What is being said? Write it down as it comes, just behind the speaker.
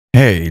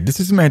Hey, this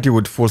is Mehdi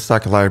with Full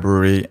Stack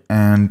Library,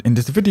 and in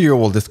this video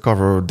we'll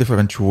discover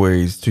different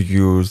ways to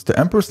use the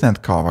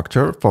ampersand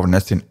character for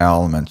nesting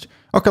element.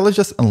 Okay, let's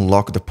just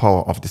unlock the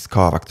power of this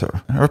character.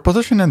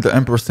 Repositioning the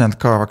ampersand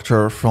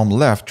character from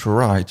left to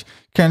right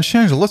can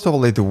change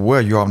literally the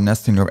way you are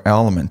nesting your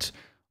element.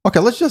 Okay,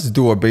 let's just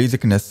do a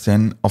basic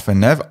nesting of a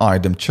nav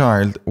item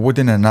child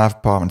within a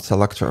nav parent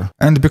selector.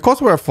 And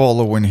because we're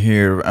following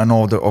here an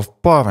order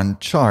of parent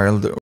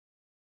child,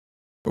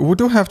 we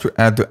do have to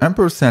add the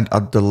ampersand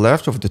at the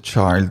left of the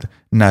child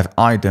nav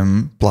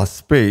item plus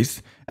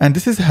space, and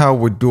this is how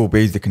we do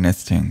basic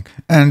nesting.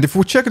 And if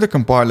we check the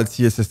compiled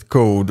CSS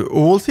code,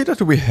 we'll see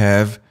that we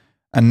have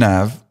a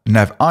nav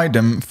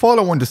item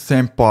following the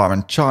same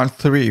parent child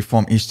 3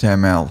 from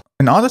HTML.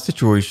 In other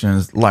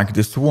situations like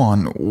this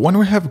one, when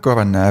we have got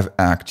a nav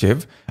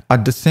active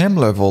at the same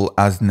level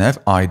as nav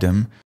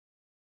item,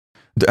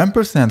 the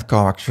ampersand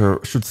character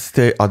should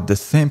stay at the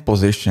same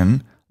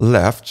position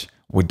left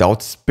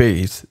without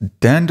space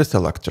than the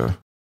selector.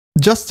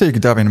 Just take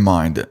that in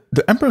mind.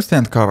 The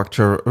ampersand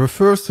character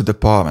refers to the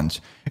parent.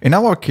 In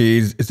our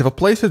case, it's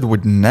replaced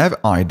with nav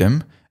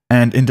item,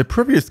 and in the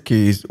previous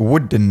case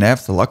with the nav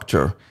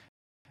selector.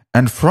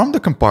 And from the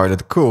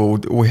compiled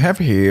code, we have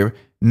here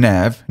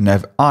nav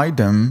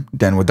item,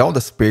 then without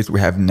the space we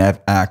have nav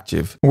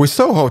active. We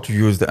saw how to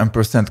use the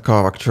ampersand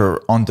character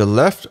on the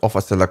left of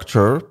a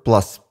selector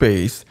plus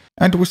space,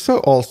 and we saw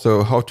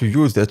also how to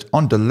use it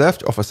on the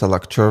left of a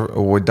selector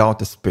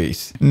without a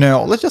space.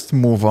 Now let's just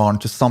move on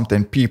to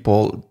something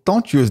people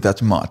don't use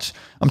that much.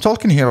 I'm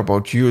talking here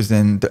about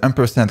using the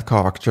ampersand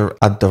character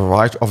at the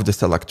right of the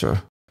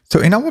selector. So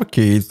in our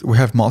case, we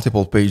have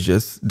multiple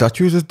pages that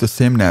uses the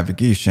same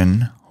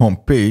navigation, home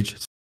page,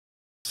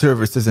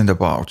 services, and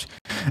about.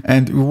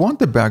 And we want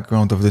the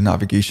background of the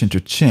navigation to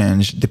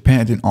change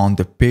depending on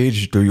the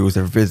page the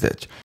user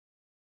visits.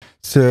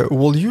 So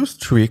we'll use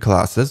 3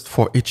 classes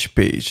for each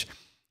page.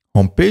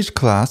 Homepage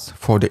class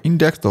for the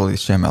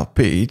index.html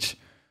page,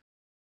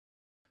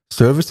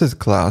 services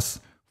class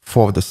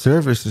for the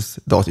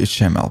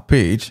services.html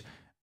page,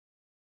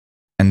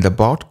 and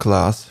about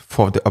class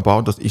for the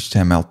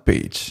about.html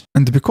page.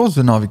 And because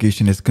the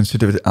navigation is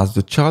considered as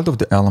the child of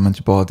the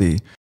element body,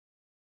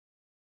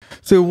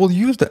 so we'll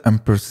use the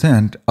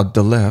ampersand at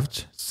the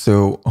left,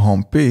 so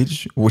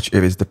homepage, which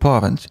is the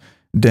parent,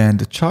 then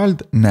the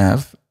child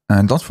nav,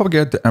 and don't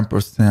forget the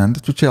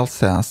ampersand to tell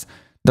Sass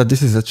that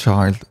this is a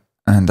child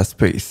and a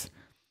space.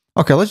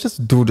 Okay, let's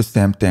just do the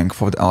same thing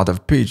for the other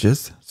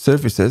pages,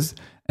 services,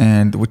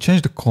 and we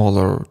change the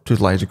color to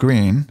light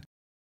green.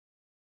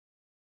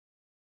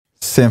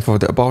 Same for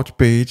the about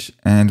page,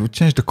 and we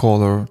change the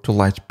color to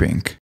light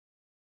pink.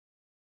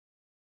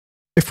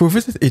 If we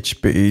visit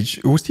each page,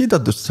 we see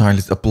that the style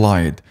is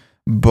applied,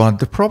 but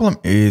the problem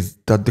is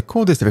that the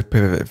code is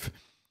repetitive.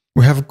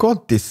 We have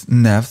got this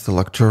nav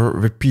selector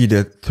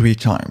repeated 3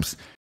 times.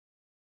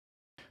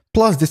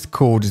 Plus this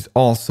code is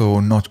also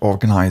not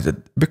organized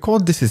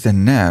because this is a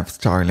nav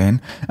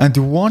styling and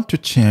we want to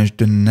change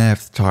the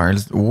nav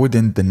styles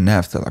within the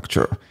nav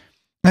selector.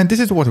 And this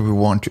is what we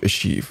want to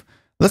achieve.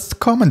 Let's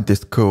comment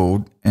this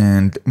code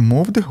and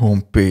move the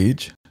home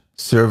page,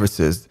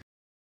 services,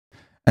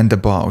 and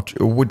about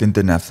within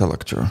the nav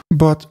selector.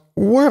 But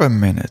wait a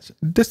minute,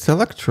 the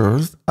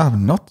selectors are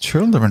not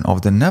children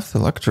of the nav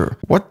selector.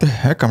 What the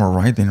heck am I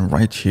writing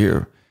right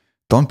here?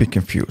 Don't be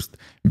confused,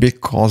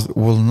 because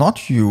we'll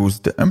not use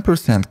the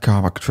ampersand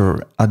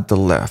character at the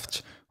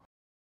left.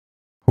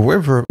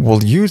 However,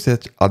 we'll use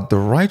it at the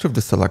right of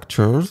the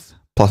selectors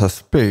plus a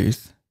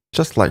space,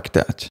 just like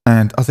that.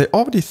 And as I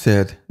already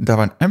said, that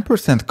an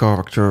ampersand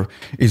character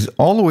is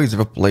always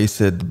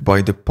replaced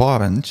by the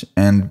parent,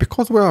 and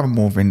because we are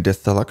moving the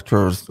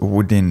selectors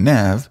within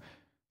nav,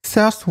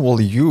 Sass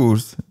will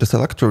use the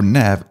selector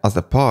nav as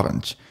a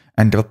parent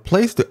and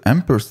replace the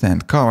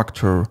ampersand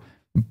character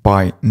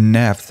by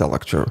nav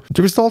selector.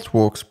 The result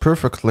works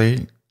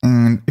perfectly,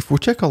 and if we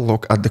take a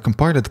look at the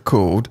compiled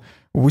code,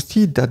 we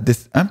see that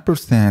this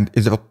ampersand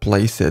is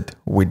replaced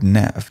with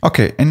nav.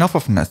 Okay, enough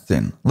of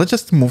nesting. Let's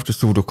just move to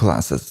pseudo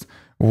classes.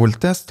 We'll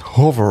test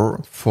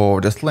hover for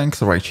this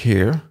links right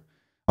here.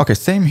 Okay,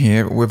 same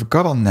here. We've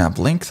got a nav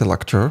link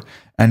selector,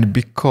 and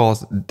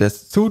because the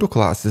pseudo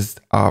classes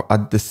are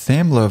at the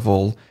same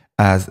level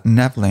as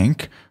nav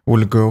link,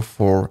 we'll go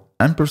for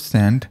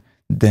ampersand,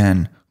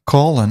 then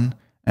colon,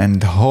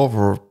 and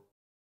hover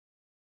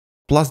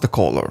plus the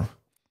color.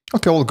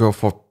 Okay, we'll go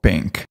for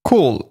pink.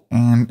 Cool,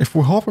 and if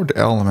we hover the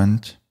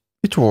element,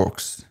 it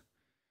works.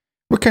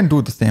 We can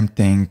do the same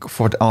thing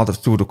for the other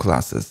pseudo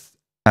classes,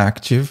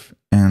 active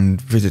and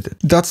visited.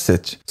 That's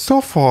it.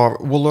 So far,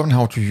 we'll learn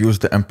how to use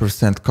the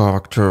ampersand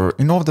character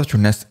in order to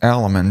nest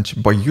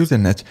element by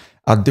using it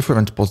at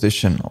different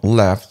position,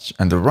 left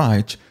and the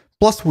right,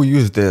 plus we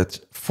used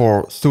it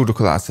for pseudo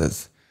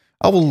classes.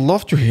 I would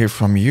love to hear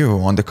from you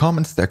on the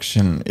comment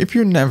section if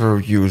you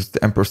never used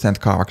the ampersand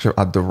character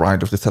at the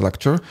right of the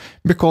selector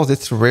because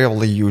it's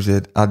rarely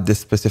used at this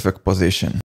specific position.